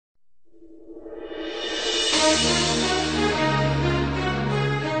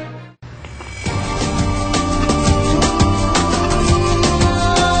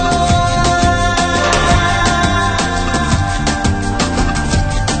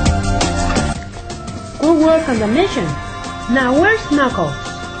Good work on the mission. Now where's Knuckles?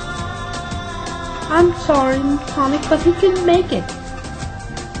 I'm sorry, Sonic, but he couldn't make it.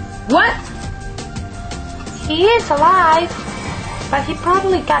 What? He is alive, but he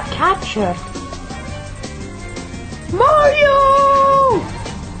probably got captured. Mario!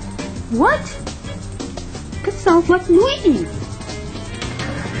 What? That sounds like Luigi.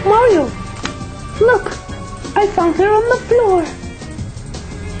 Mario, look! I found her on the floor.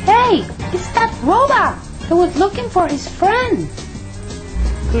 Hey, it's that robot who was looking for his friend.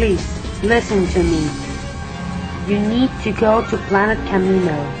 Please, listen to me. You need to go to planet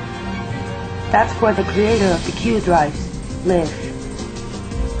Kamino. That's where the creator of the Q drives live.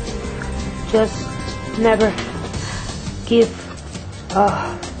 Just never give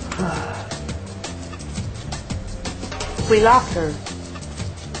up. We lost her.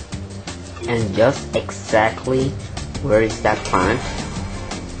 And just exactly where is that planet?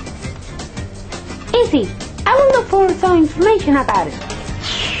 Easy. I will look for some information about it.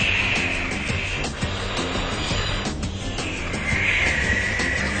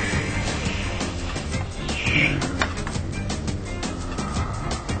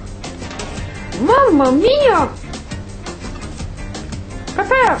 Mamma mia!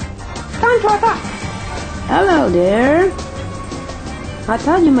 Prepare! Time to attack! Hello there. I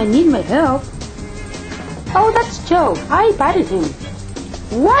thought you might need my help. Oh, that's Joe. I invited him.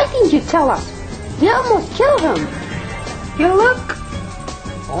 Why didn't you tell us? We almost killed him. You look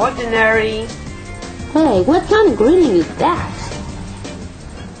ordinary. Hey, what kind of greeting is that?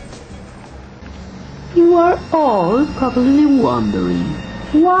 You are all probably wondering,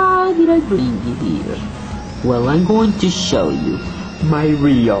 why did I bring you here? Well, I'm going to show you my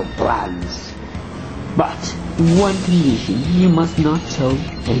real plans. But in one condition, you must not tell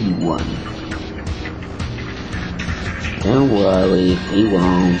anyone. Don't worry, he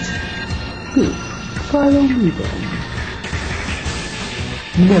won't. Good. Follow me then.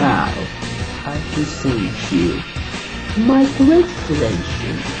 Now, I present you my great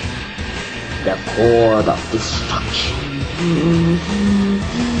creation, the Cord of Destruction.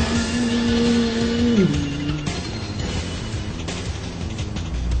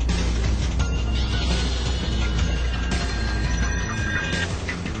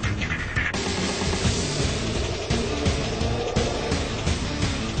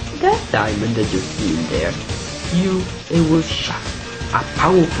 That diamond that you see in there, it will shock a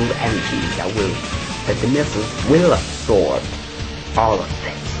powerful energy that the missiles will absorb all of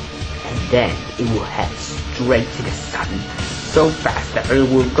it, and then it will head straight to the sun, so fast that it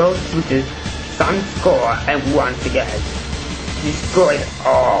will go through the sun's core and once again destroy it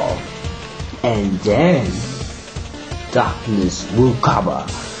all. And then darkness will cover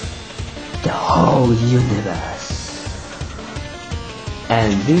the whole universe.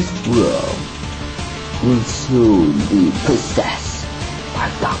 And this world will soon be possessed by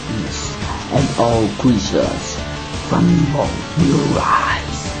darkness, and all creatures from evil will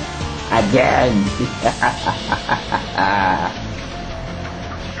rise again.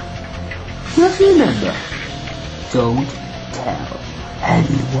 Just remember, don't tell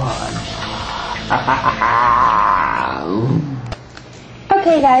anyone.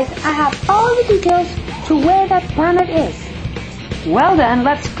 Okay guys, I have all the details to where that planet is. Well then,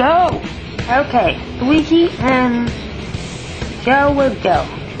 let's go. Okay, Luigi and Joe will go.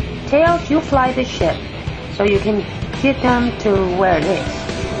 Tails, you fly the ship, so you can get them to where it is.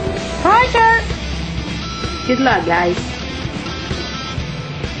 Roger! Good luck, guys.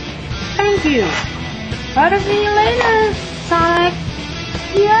 Thank you. Try to see you later, Sonic.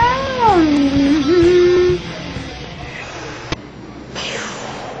 Yeah.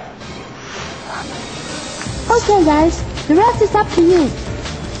 Okay, guys. The rest is up to you.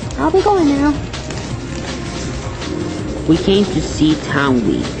 I'll be going now. We came to see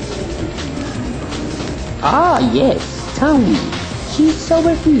Townwee. Ah, yes, Townwee. She's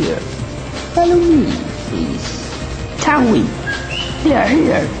over here. Follow me, please. Townwee, they are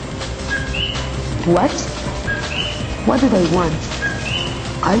here. What? What do they want?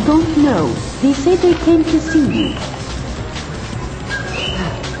 I don't know. They say they came to see you.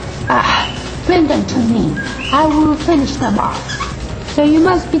 Bring them to me. I will finish them off. So you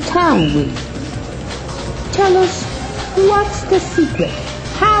must be Townwee. Tell us, what's the secret?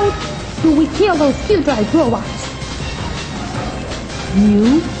 How do we kill those Q-Drive robots?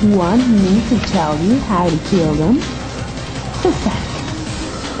 You want me to tell you how to kill them?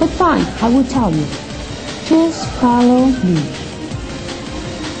 Pathetic. But fine, I will tell you. Just follow me.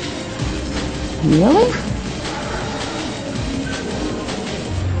 Really?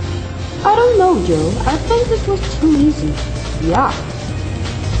 I don't know, Joe. I think this was too easy. Yeah.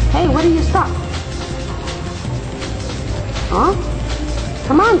 Hey, where do you stop? Huh?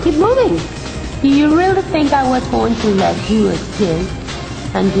 Come on, keep moving. Do you really think I was going to let you escape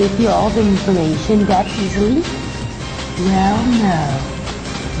and give you all the information that easily? Well, no.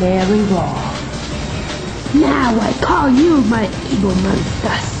 Very wrong. Now I call you my evil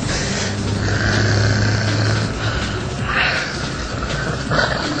monsters.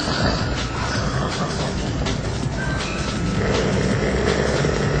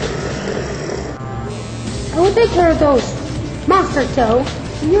 I will take care of those monsters, Joe.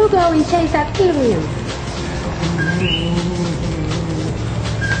 You go and chase that alien.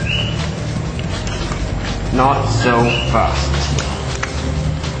 Not so fast.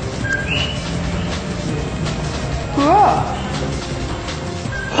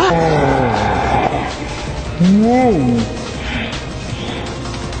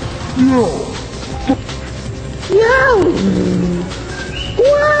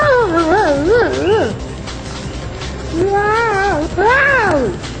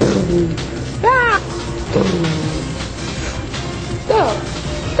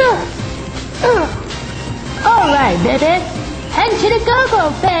 All right, baby. Head to the go-go,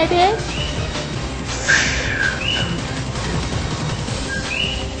 baby.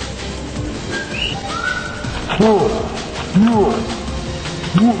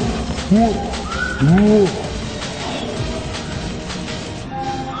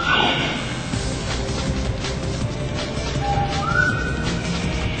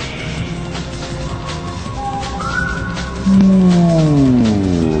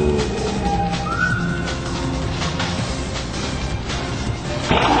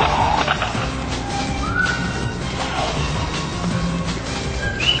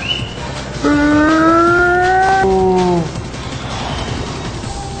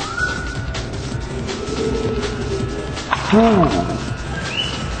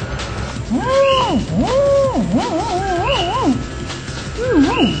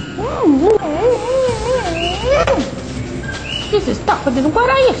 This is tougher than what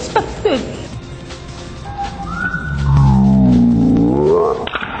I expected.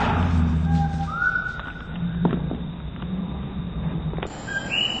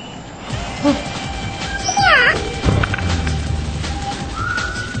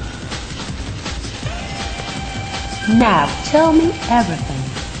 Now tell me everything.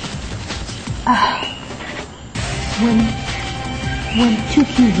 When two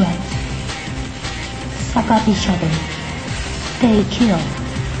heroes suck up each other, they kill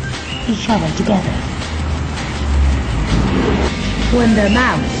each other together. When the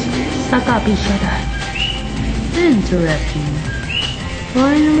mouths suck up each other. Interesting.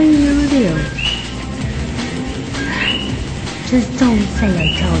 Finally you do. Just don't say I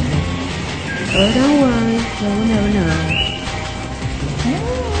told you. Oh, don't worry, you'll never know.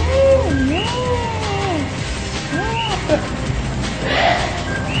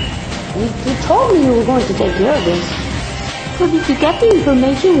 You told me you were going to take care of this. So did you get the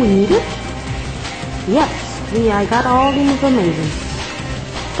information we needed? Yes, I got all the information.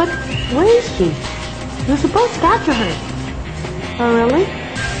 But where is she? You're supposed to capture her. Oh, really?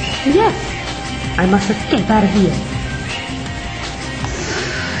 Yes. I must escape out of here.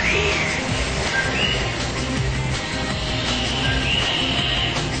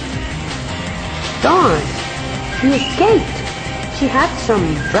 Darn! She escaped! She had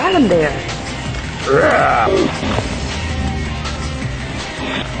some dragon there.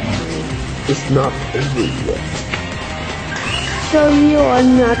 It's not over yet. So you are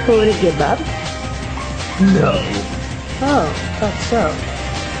not going to give up? No. Oh, that's so.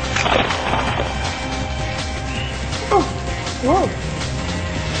 Oh, whoa.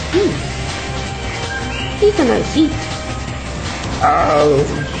 He's a nice eat. Oh.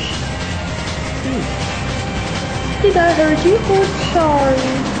 Did I hurt you? Oh, sorry.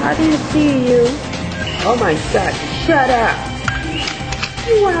 I didn't see you. Oh my God! Shut up.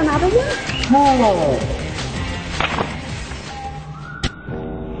 You want another one? Oh.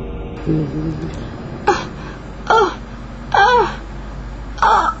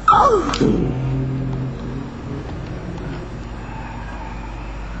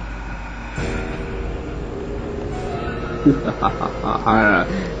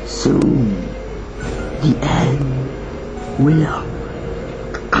 Soon, the end will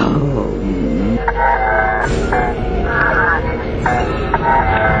come.